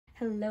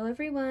Hello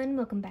everyone,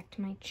 welcome back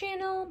to my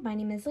channel. My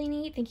name is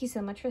Lainey. Thank you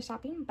so much for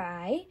stopping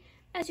by.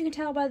 As you can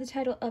tell by the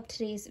title of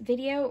today's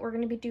video, we're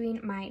going to be doing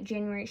my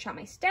January Shop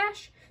My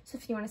Stash. So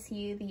if you want to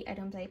see the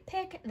items I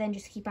pick, then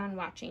just keep on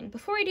watching.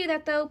 Before we do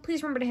that though,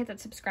 please remember to hit that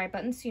subscribe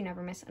button so you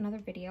never miss another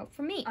video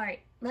from me.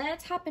 Alright,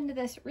 let's hop into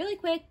this really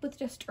quick with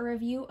just a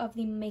review of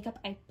the makeup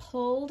I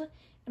pulled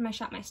in my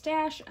Shop My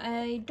Stash.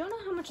 I don't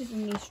know how much is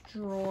in these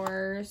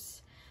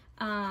drawers,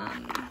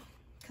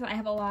 because I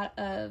have a lot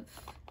of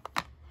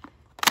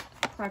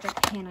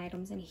Project Pan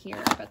items in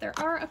here, but there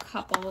are a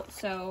couple,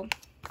 so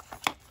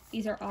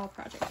these are all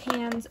Project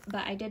Pans.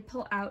 But I did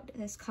pull out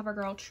this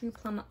CoverGirl True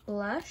Plum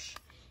blush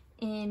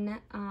in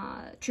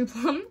True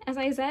Plum, as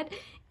I said,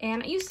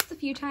 and I used this a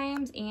few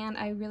times and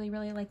I really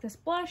like this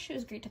blush. It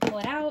was great to pull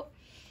it out.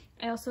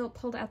 I also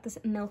pulled out this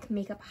Milk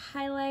Makeup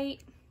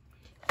highlight.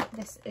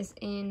 This is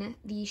in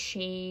the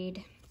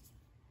shade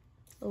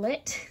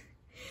Lit.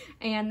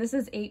 And this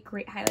is a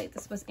great highlight.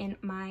 This was in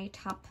my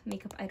top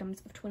makeup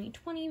items of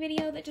 2020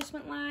 video that just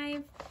went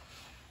live.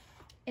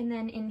 And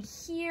then in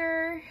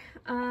here,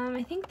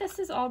 I think this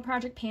is all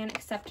Project Pan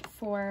except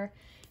for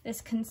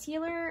this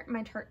concealer,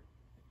 my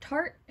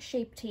Tarte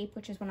Shape Tape,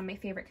 which is one of my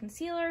favorite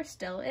concealers,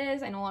 still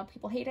is. I know a lot of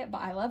people hate it,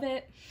 but I love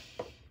it.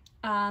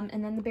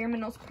 And then the Bare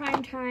Minerals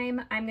Prime Time,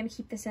 I'm going to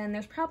keep this in.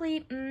 There's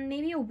probably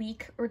maybe a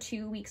week or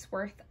 2 weeks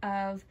worth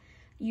of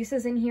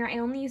uses in here. I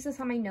only use this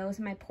on my nose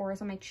and my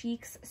pores on my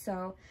cheeks,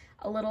 so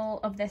a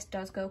little of this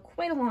does go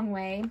quite a long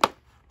way.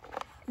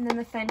 And then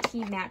the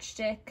Fenty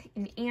Matchstick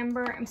in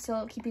Amber, I'm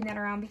still keeping that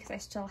around because I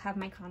still have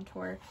my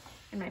contour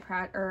in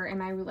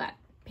my Roulette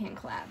Pan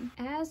Collab.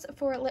 As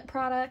for lip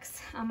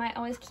products, I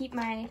always keep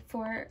my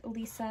For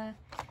Lisa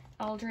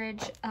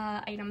Eldridge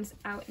items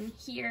out in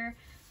here.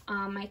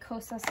 My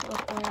Kosas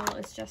lip oil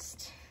is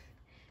just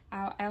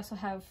out. I also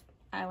have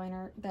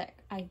eyeliner that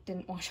I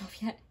didn't wash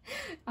off yet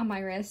on my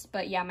wrist,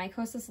 but yeah, my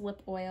Kosas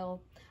lip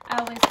oil,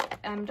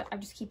 I'm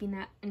just keeping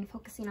that and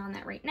focusing on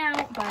that right now.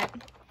 But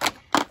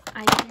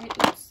I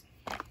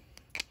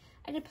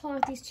did pull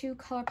out these two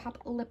ColourPop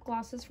lip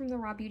glosses from the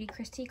Raw Beauty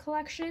Kristi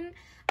collection.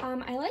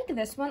 I like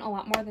this one a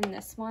lot more than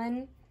this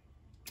one,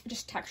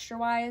 just texture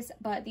wise,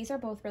 but these are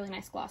both really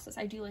nice glosses.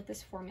 I do like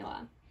this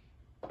formula.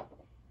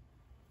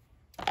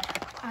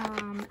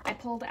 I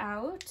pulled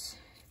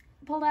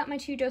out my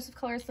two Dose of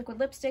Colors liquid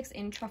lipsticks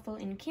in Truffle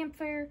and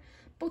Campfire.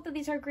 Both of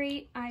these are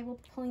great. I will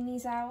be pulling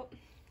these out.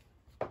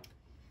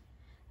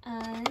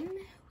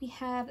 We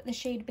have the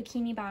shade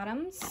Bikini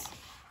Bottoms.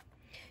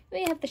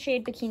 We have the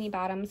shade Bikini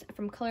Bottoms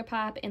from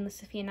ColourPop in the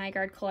Sofia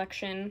Nygaard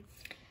collection.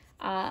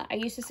 I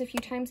used this a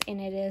few times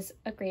and it is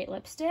a great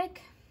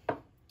lipstick.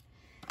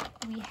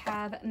 We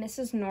have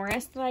Mrs.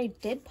 Norris that I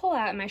did pull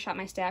out in my Shop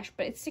My Stash,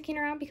 but it's sticking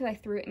around because I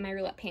threw it in my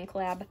Roulette Pan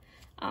Collab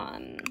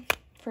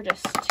for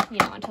just,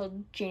 until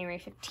January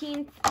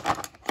 15th.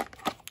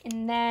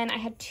 And then I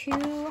had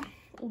two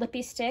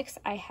lippy sticks.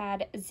 I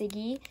had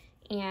Ziggy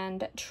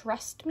and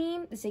Trust Me.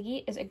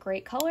 Ziggy is a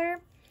great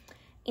color.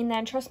 And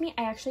then Trust Me,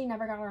 I actually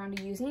never got around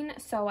to using,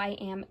 so I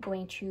am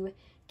going to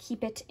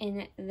keep it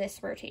in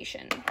this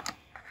rotation.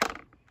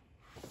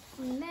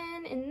 And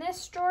then in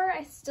this drawer,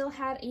 I still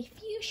had a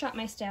few Shop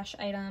My Stash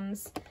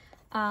items.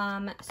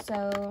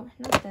 So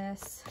not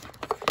this.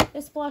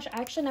 This blush I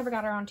actually never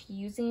got around to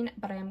using,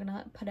 but I am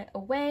gonna put it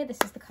away. This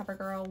is the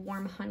CoverGirl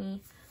Warm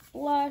Honey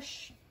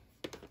blush.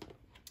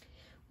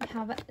 We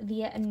have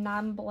the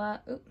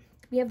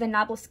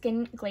Nabla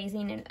Skin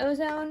Glazing in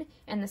Ozone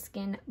and the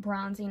Skin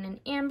Bronzing in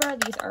Amber.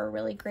 These are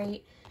really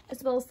great,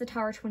 as well as the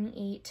Tower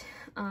 28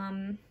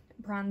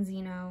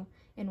 Bronzino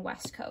in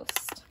West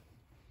Coast.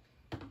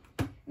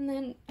 And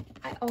then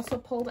I also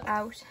pulled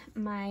out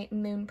my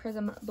Moon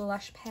Prism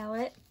blush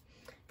palette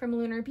from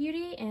Lunar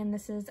Beauty, and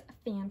this is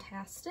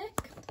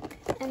fantastic.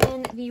 And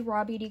then the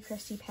Raw Beauty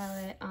Kristi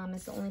palette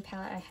is the only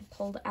palette I had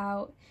pulled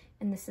out,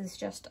 and this is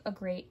just a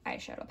great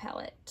eyeshadow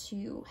palette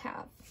to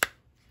have.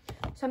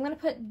 So I'm going to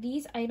put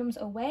these items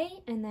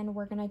away, and then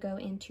we're going to go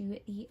into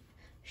the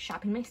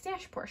Shopping My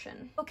Stash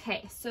portion.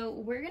 Okay, so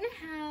we're going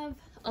to have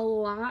a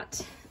lot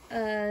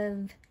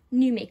of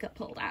new makeup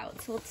pulled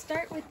out. So let's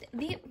start with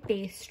the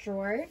base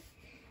drawer.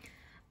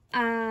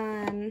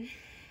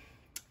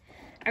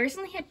 I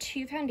recently had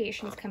two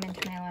foundations come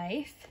into my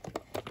life,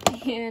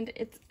 and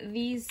it's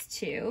these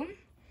two.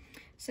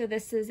 So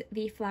this is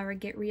the Flower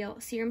Get Real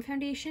Serum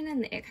Foundation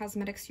and the IT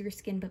Cosmetics Your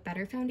Skin But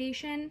Better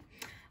Foundation.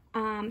 So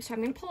I'm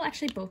going to pull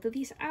actually both of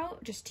these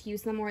out just to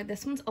use them more.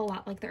 This one's a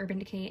lot like the Urban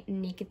Decay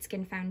Naked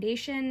Skin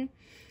Foundation,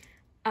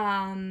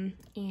 and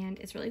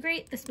it's really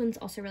great. This one's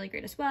also really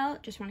great as well.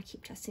 Just want to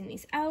keep testing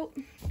these out.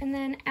 And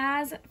then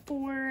as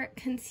for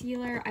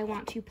concealer, I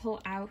want to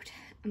pull out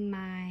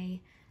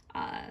my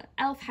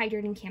e.l.f.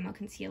 Hydrating Camo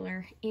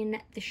Concealer in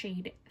the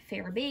shade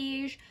Fair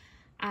Beige.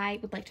 I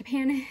would like to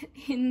pan it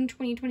in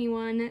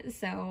 2021,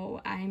 so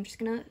I'm just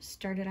gonna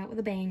start it out with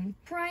a bang.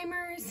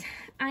 Primers,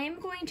 I am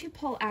going to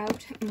pull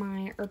out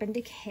my Urban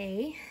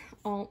Decay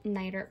All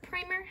Nighter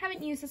Primer.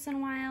 Haven't used this in a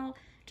while,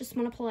 just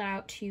want to pull it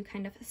out to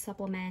kind of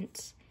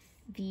supplement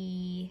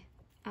the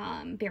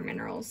Bare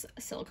Minerals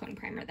silicone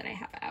primer that I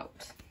have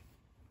out.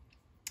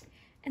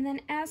 And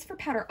then as for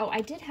powder, oh, I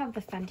did have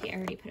the Fenty, I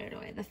already put it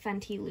away, the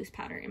Fenty loose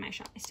powder in my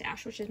Shop My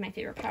Stash, which is my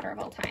favorite powder of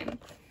all time.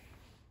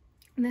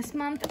 This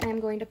month, I'm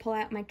going to pull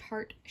out my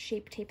Tarte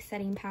Shape Tape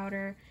Setting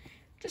Powder.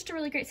 Just a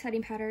really great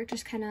setting powder,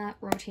 just kind of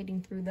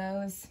rotating through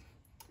those.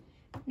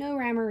 No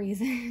rhyme or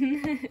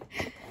reason.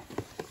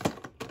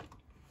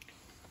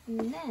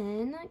 And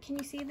then, can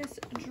you see this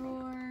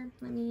drawer?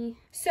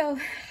 So,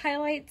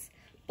 highlights,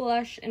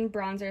 blush, and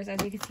bronzers.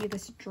 As you can see,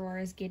 this drawer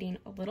is getting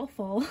a little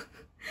full.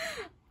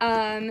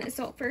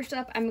 So first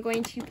up, I'm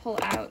going to pull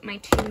out my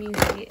two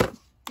Musée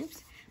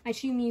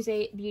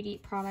Beauty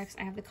products.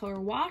 I have the color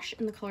Wash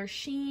and the color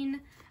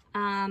Sheen.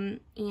 And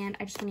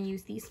I just want to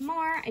use these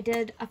more. I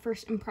did a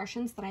first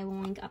impressions that I will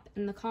link up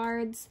in the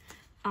cards.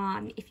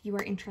 If you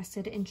are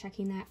interested in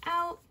checking that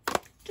out.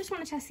 Just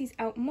want to test these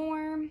out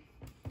more.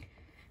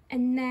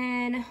 And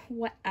then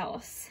what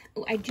else?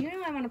 Oh, I do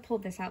know I want to pull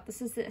this out.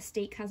 This is the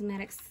Estate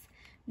Cosmetics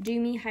Do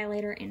Me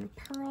Highlighter in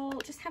Pearl.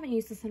 Just haven't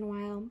used this in a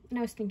while, and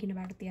I was thinking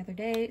about it the other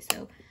day,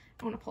 so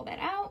I want to pull that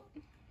out.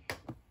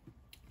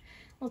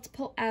 Let's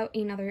pull out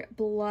another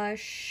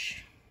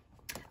blush.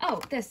 Oh,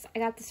 this. I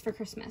got this for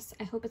Christmas.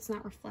 I hope it's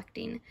not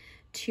reflecting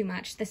too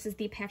much. This is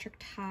the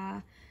Patrick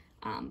Ta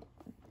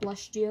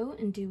Blush Duo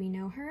in Do We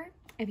Know Her.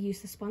 I've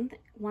used this one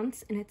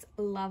once, and it's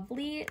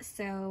lovely,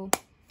 so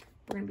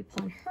we're going to be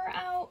pulling her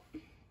out.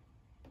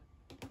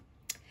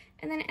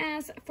 And then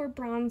as for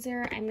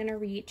bronzer, I'm going to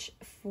reach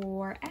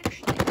for,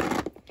 actually,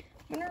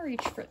 I'm going to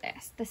reach for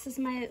this. This is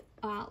my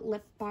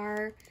Lip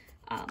Bar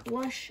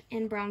blush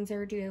and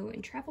bronzer duo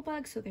in Travel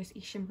Bug. So there's a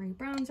shimmery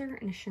bronzer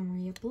and a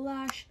shimmery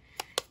blush.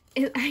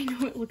 I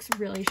know it looks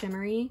really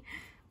shimmery,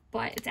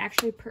 but it's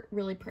actually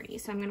really pretty.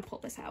 So I'm going to pull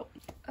this out.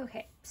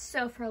 Okay,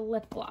 so for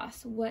lip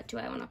gloss, what do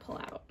I want to pull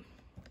out?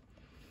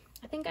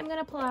 I think I'm going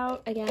to pull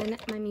out, again,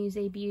 my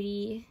Musée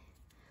Beauty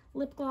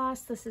lip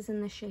gloss. This is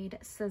in the shade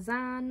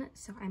Cezanne,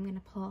 so I'm going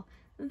to pull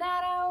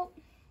that out,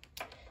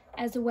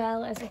 as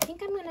well as I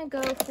think I'm going to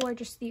go for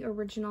just the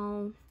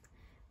original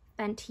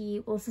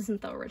Fenty. Well, this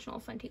isn't the original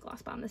Fenty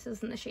Gloss Bomb. This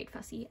is in the shade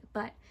Fussy,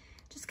 but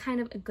just kind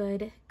of a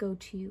good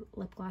go-to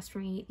lip gloss for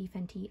me, the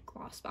Fenty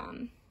Gloss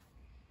Bomb.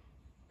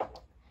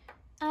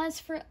 As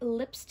for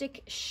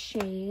lipstick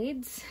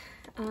shades,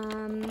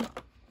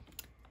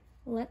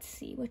 let's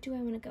see, what do I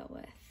want to go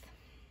with?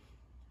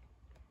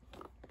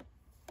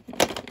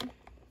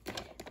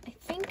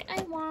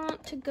 I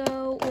want to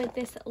go with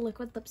this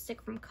liquid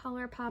lipstick from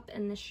ColourPop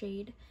in the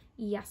shade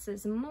Yes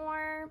Is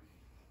More.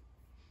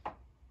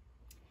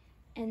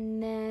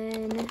 And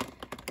then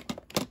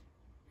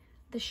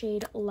the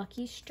shade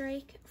Lucky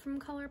Strike from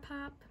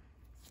ColourPop.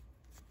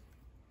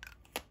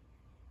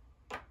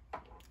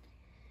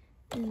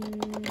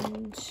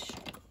 And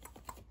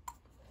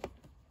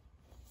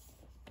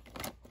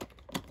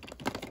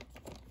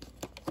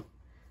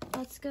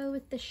let's go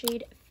with the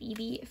shade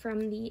Phoebe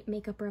from the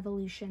Makeup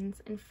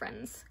Revolutions and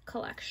Friends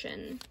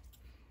collection.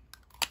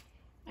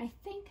 I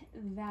think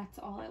that's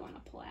all I want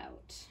to pull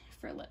out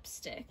for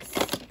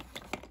lipsticks.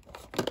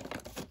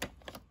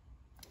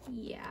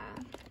 Yeah.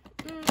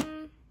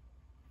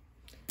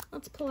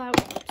 Let's pull out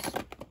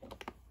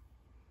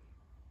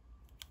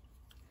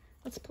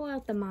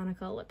the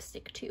Monica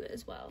lipstick too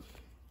as well.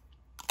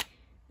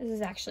 This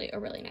is actually a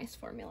really nice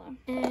formula.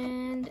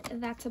 And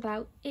that's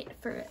about it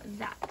for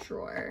that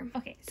drawer.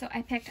 Okay, so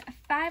I picked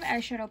 5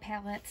 eyeshadow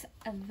palettes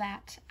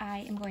that I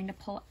am going to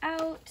pull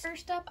out.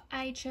 First up,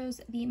 I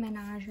chose the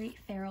Menagerie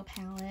Feral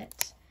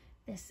palette.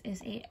 This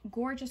is a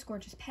gorgeous,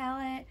 gorgeous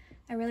palette.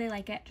 I really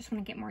like it. Just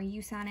want to get more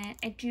use on it.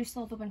 I do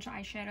still have a bunch of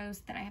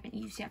eyeshadows that I haven't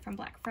used yet from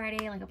Black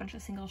Friday, like a bunch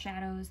of single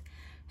shadows.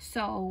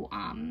 So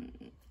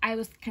I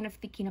was kind of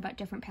thinking about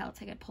different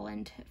palettes I could pull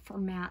in for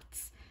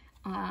mattes.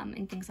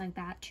 And things like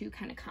that to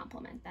kind of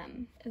complement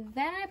them.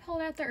 Then I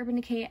pulled out the Urban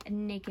Decay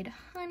Naked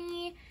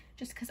Honey,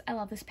 just because I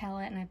love this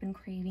palette and I've been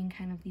craving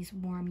kind of these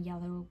warm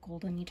yellow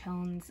golden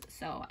tones,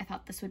 so I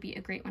thought this would be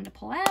a great one to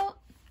pull out.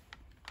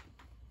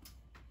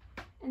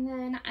 And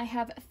then I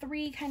have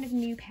 3 kind of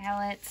new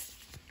palettes.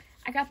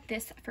 I got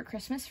this for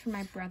Christmas for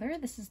my brother.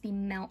 This is the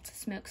Melt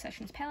Smoke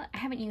Sessions palette. I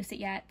haven't used it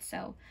yet,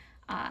 so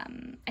I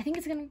think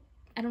it's gonna,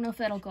 I don't know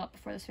if it'll go up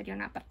before this video or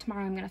not, but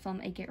tomorrow I'm going to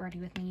film a get ready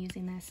with me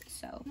using this.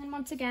 So, and then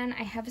once again,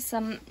 I have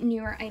some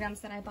newer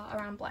items that I bought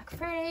around Black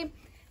Friday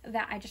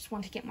that I just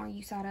want to get more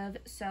use out of.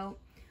 So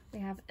we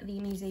have the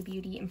Musée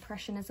Beauty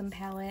Impressionism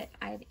palette.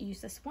 I've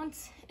used this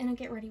once in a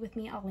get ready with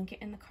me. I'll link it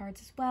in the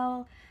cards as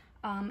well.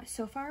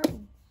 So far,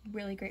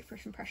 really great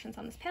first impressions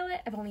on this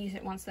palette. I've only used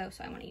it once though,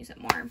 so I want to use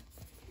it more.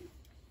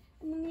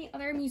 And then the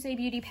other Musée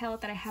Beauty palette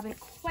that I haven't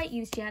quite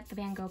used yet, the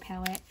Van Gogh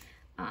palette.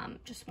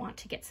 Just want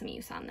to get some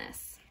use on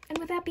this. And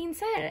with that being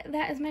said,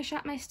 that is my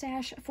Shop My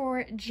Stash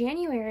for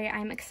January.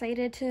 I'm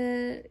excited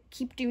to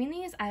keep doing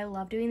these. I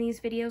love doing these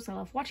videos. I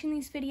love watching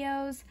these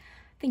videos.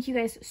 Thank you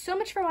guys so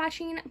much for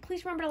watching.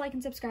 Please remember to like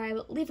and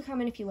subscribe. Leave a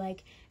comment if you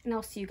like. And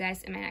I'll see you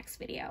guys in my next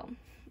video.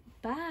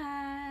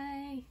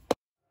 Bye!